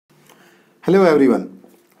Hello everyone,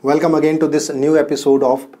 welcome again to this new episode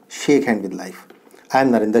of Shake Hand with Life. I am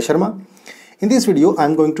Narendra Sharma. In this video, I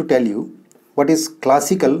am going to tell you what is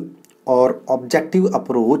classical or objective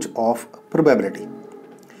approach of probability.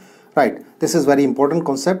 Right, this is very important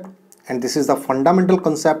concept and this is the fundamental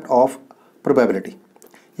concept of probability.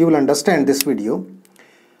 You will understand this video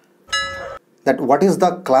that what is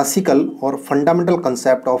the classical or fundamental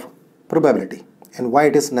concept of probability and why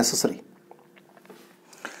it is necessary.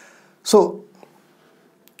 So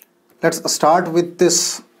let's start with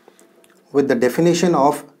the definition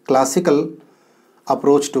of classical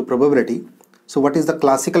approach to probability. So what is the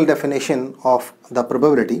classical definition of the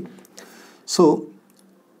probability? So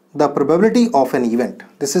the probability of an event,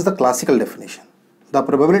 this is the classical definition. The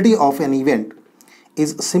probability of an event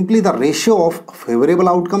is simply the ratio of favorable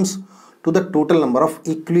outcomes to the total number of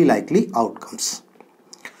equally likely outcomes.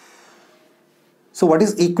 So what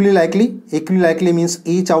is equally likely? Equally likely means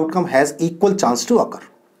each outcome has equal chance to occur.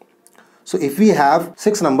 So if we have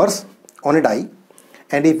 6 numbers on a die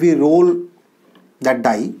and if we roll that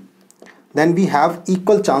die, then we have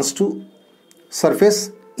equal chance to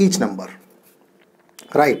surface each number,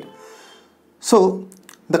 right? So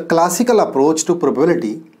the classical approach to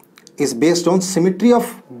probability is based on symmetry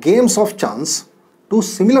of games of chance to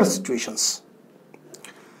similar situations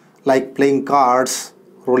like playing cards,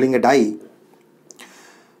 rolling a die.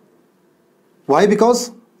 Why?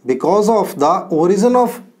 Because of the origin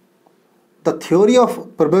of the theory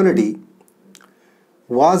of probability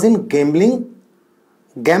was in gambling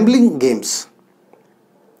games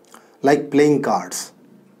like playing cards.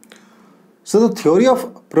 So the theory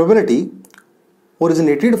of probability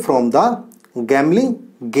originated from the gambling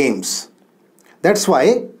games. That's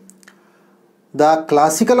why the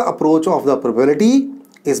classical approach of the probability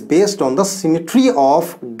is based on the symmetry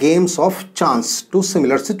of games of chance to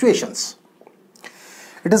similar situations.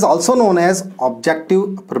 It is also known as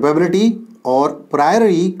objective probability or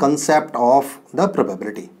priori concept of the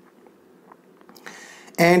probability.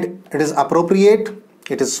 And it is appropriate,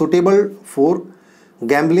 it is suitable for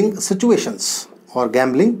gambling situations or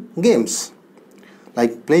gambling games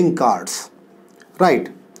like playing cards.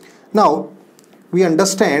 Right. Now we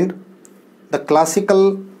understand the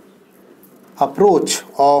classical approach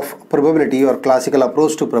of probability or classical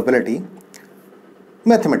approach to probability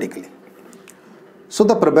mathematically. So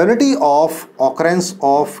the probability of occurrence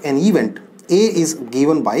of an event A is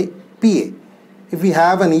given by PA. If we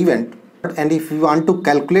have an event and if we want to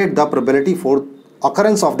calculate the probability for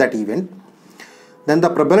occurrence of that event, then the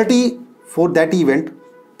probability for that event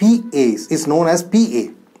PA is known as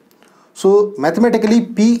PA. So mathematically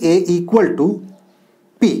PA equal to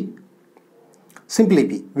P. Simply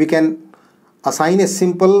P. We can assign a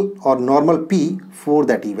simple or normal P for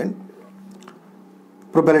that event,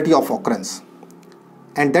 probability of occurrence.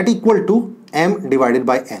 And that equal to m divided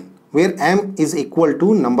by n, where m is equal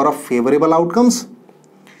to number of favorable outcomes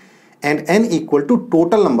and n equal to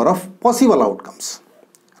total number of possible outcomes.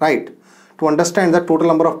 Right? To understand the total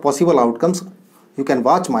number of possible outcomes, you can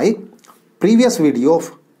watch my previous video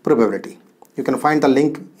of probability. You can find the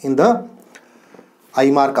link in the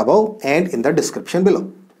I mark above and in the description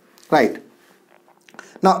below. Right?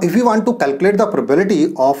 Now if we want to calculate the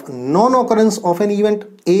probability of non-occurrence of an event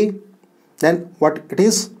A, then what it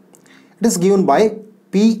is given by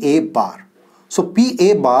PA bar. So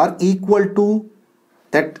PA bar equal to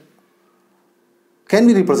that can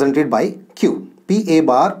be represented by Q. PA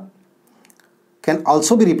bar can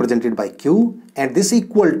also be represented by Q and this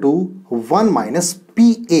equal to 1 minus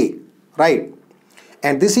PA, right?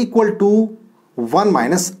 And this equal to 1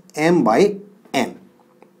 minus m by n,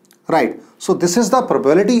 right? So this is the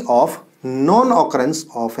probability of non-occurrence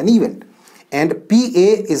of an event, and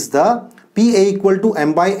PA equal to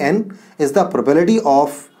m by n is the probability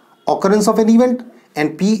of occurrence of an event,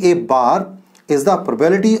 and PA bar is the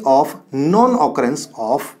probability of non-occurrence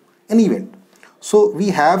of an event. So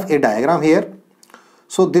we have a diagram here.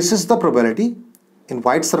 So this is the probability. In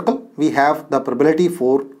white circle we have the probability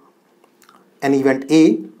for an event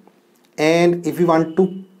A, and if we want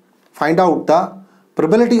to find out the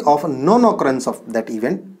probability of non-occurrence of that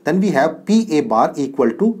event, then we have PA bar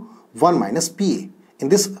equal to 1 minus PA in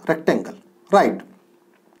this rectangle, right?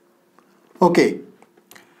 Okay,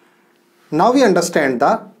 now we understand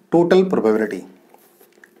the total probability.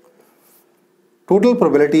 Total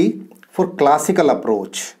probability for classical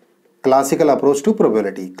approach to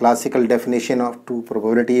probability, classical definition of to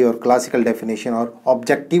probability or classical definition or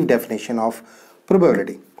objective definition of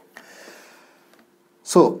probability.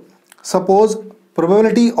 So suppose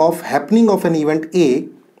probability of happening of an event A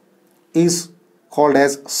is called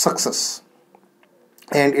as success,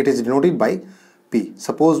 and it is denoted by P.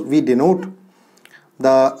 Suppose we denote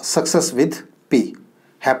the success with P,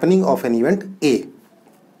 happening of an event A,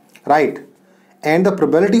 right? And the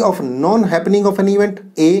probability of non-happening of an event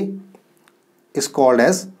A is called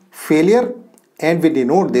as failure, and we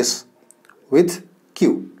denote this with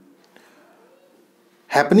Q.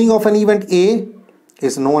 Happening of an event A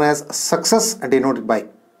is known as success, denoted by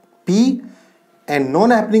P, and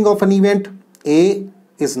non-happening of an event A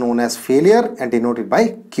is known as failure and denoted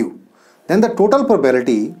by Q. Then the total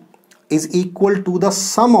probability is equal to the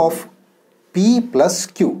sum of P plus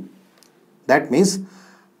Q. That means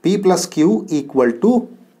P plus Q equal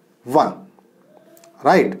to 1,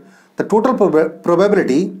 right? The total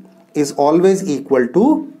probability is always equal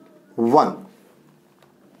to 1,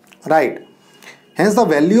 right? Hence the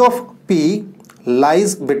value of P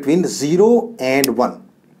lies between 0 and 1.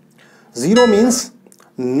 0 means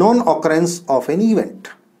non-occurrence of an event,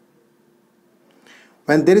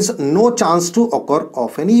 when there is no chance to occur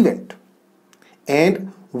of an event,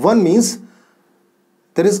 and 1 means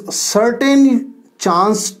there is a certain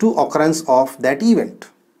chance to occurrence of that event,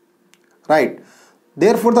 right?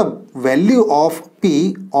 Therefore the value of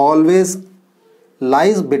P always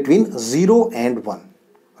lies between 0 and 1,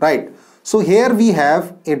 right? So here we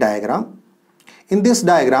have a diagram. In this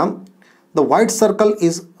diagram, the white circle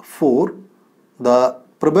is 4, the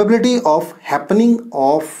probability of happening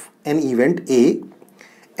of an event A,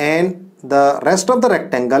 and the rest of the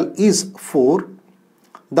rectangle is 4,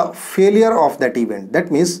 the failure of that event.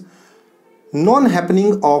 That means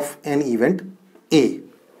non-happening of an event A,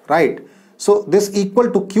 right? So this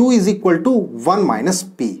equal to Q is equal to 1 minus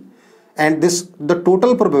P, and the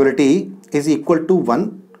total probability is equal to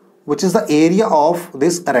 1, which is the area of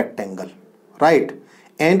this rectangle, right?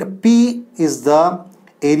 And P is the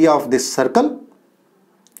area of this circle,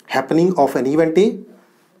 happening of an event A.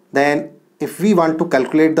 Then if we want to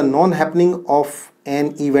calculate the non-happening of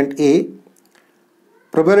an event A,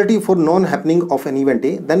 probability for non-happening of an event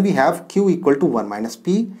A, then we have Q equal to 1 minus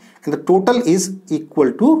P, and the total is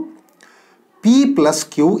equal to P plus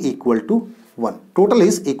Q equal to 1. Total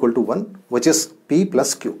is equal to 1, which is P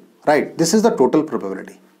plus Q, right? This is the total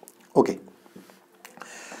probability. Okay.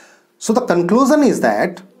 So the conclusion is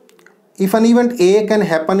that if an event A can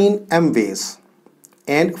happen in M ways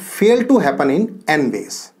and fail to happen in N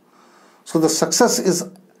ways, so the success is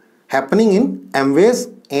happening in M ways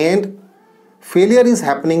and failure is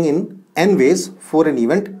happening in N ways for an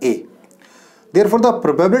event A. Therefore the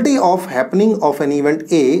probability of happening of an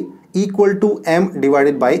event A equal to M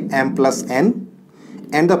divided by M plus N,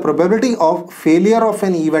 and the probability of failure of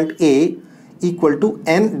an event A equal to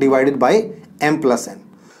N divided by M plus N.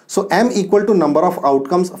 So M equal to number of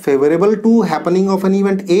outcomes favorable to happening of an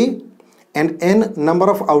event A, and N number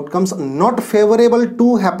of outcomes not favorable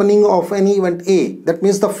to happening of an event A. That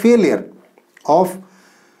means the failure of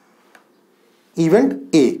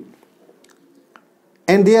event A.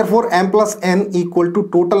 And therefore M plus N equal to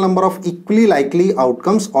total number of equally likely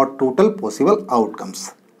outcomes or total possible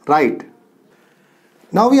outcomes, right?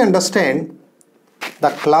 Now we understand the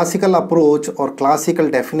classical approach or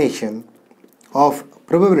classical definition of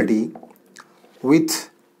probability with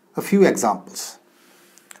a few examples.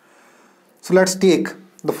 So let's take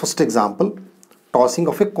the first example, tossing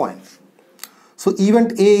of a coin. So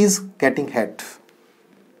event A is getting head.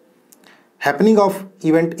 Happening of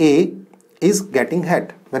event A is getting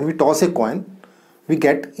head. When we toss a coin, we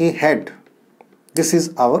get a head. This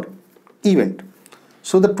is our event.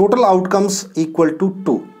 So the total outcomes equal to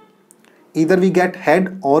 2. Either we get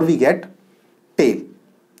head or we get tail.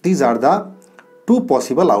 These are the two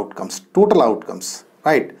possible outcomes, total outcomes,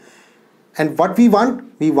 right? And what we want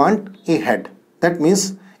a head. That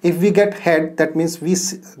means if we get head, that means we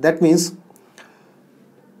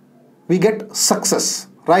get success,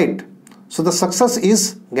 right? So the success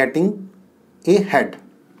is getting a head.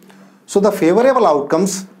 So the favorable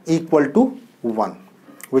outcomes equal to 1,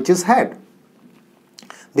 which is head.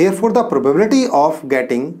 Therefore the probability of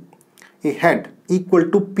getting a head equal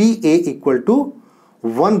to PA equal to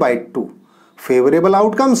 1 by 2. Favorable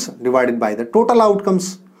outcomes divided by the total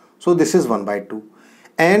outcomes. So this is 1 by 2.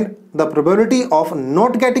 And the probability of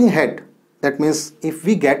not getting head, that means if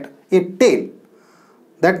we get a tail,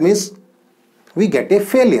 that means we get a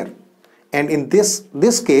failure. And in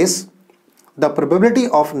this case, the probability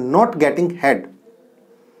of not getting head,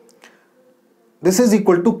 this is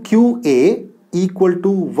equal to QA equal to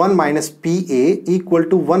 1 minus PA equal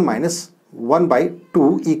to 1 minus 1 by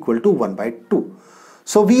 2 equal to 1 by 2.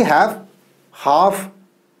 So we have half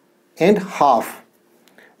and half.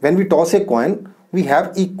 When we toss a coin, we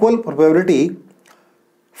have equal probability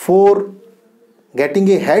for getting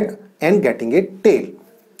a head and getting a tail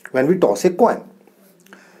when we toss a coin.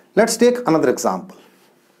 Let's take another example.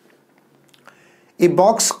 A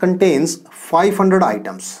box contains 500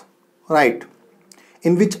 items, right,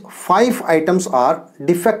 in which 5 items are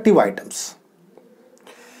defective items,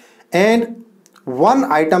 and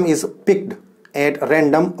one item is picked at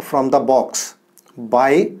random from the box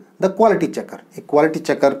by the quality checker. A quality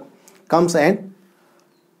checker comes and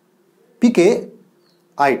pick a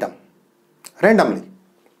item randomly.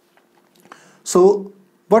 So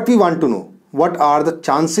what we want to know, what are the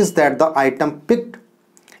chances that the item picked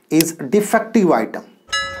is defective item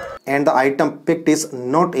and the item picked is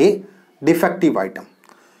not a defective item.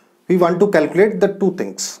 We want to calculate the two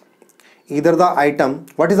things. Either the item,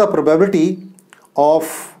 what is the probability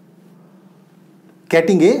of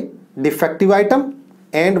getting a defective item,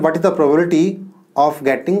 and what is the probability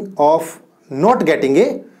of not getting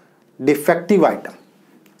a defective item,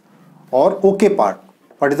 or okay part,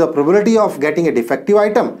 what is the probability of getting a defective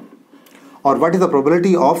item, or what is the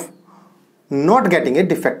probability of not getting a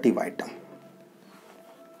defective item,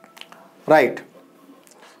 right?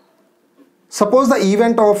 Suppose the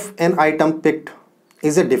event of an item picked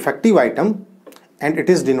is a defective item and it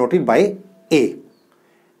is denoted by A.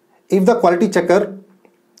 If the quality checker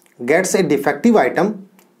gets a defective item,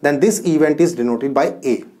 then this event is denoted by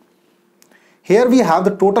A. Here we have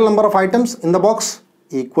the total number of items in the box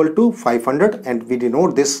equal to 500 and we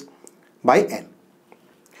denote this by N.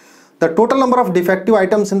 The total number of defective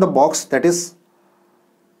items in the box, that is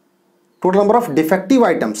total number of defective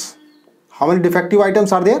items. How many defective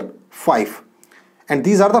items are there? 5. And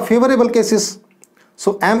these are the favorable cases.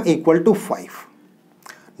 So M equal to 5.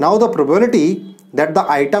 Now the probability that the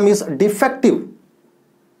item is defective,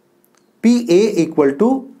 PA equal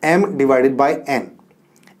to M divided by N.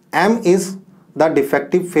 M is the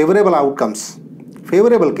defective favorable outcomes,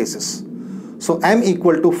 favorable cases. So M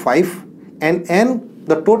equal to 5 and N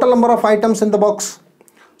the total number of items in the box.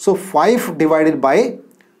 So 5 divided by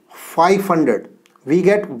 500, we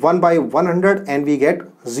get 1 by 100 and we get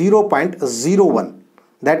 0.01.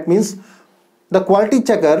 That means the quality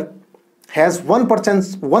checker has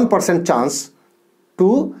 1% chance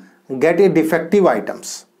to get a defective item,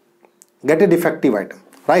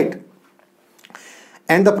 right?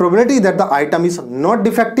 And the probability that the item is not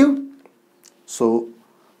defective, so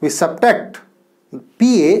we subtract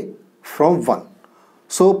PA from 1.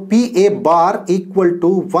 So PA bar equal to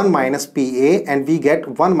 1 minus PA and we get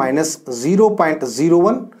 1 minus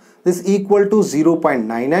 0.01. This is equal to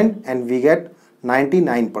 0.99 and we get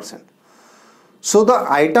 99%. So the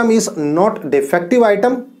item is not defective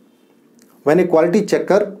item. When a quality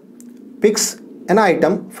checker picks an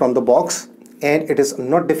item from the box and it is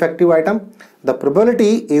not defective item, the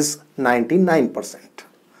probability is 99%.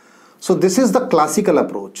 So this is the classical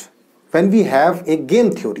approach. When we have a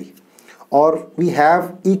game theory or we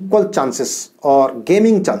have equal chances or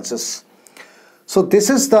gaming chances. So this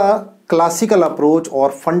is the classical approach or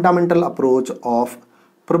fundamental approach of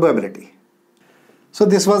probability. So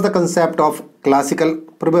this was the concept of classical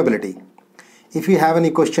probability. If you have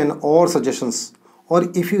any question or suggestions, or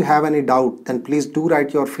if you have any doubt, then please do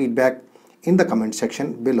write your feedback in the comment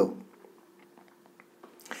section below.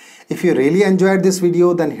 If you really enjoyed this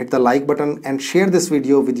video, then hit the like button and share this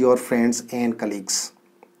video with your friends and colleagues.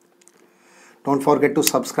 Don't forget to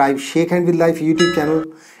subscribe Shake Hand with Life YouTube channel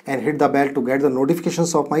and hit the bell to get the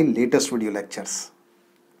notifications of my latest video lectures.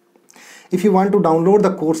 If you want to download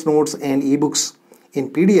the course notes and ebooks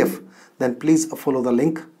in PDF, then please follow the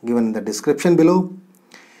link given in the description below.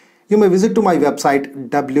 You may visit to my website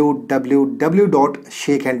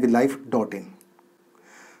www.shakehandwithlife.in.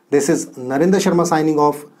 This is Narendra Sharma signing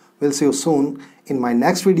off. We'll see you soon in my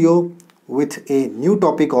next video with a new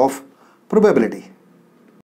topic of probability.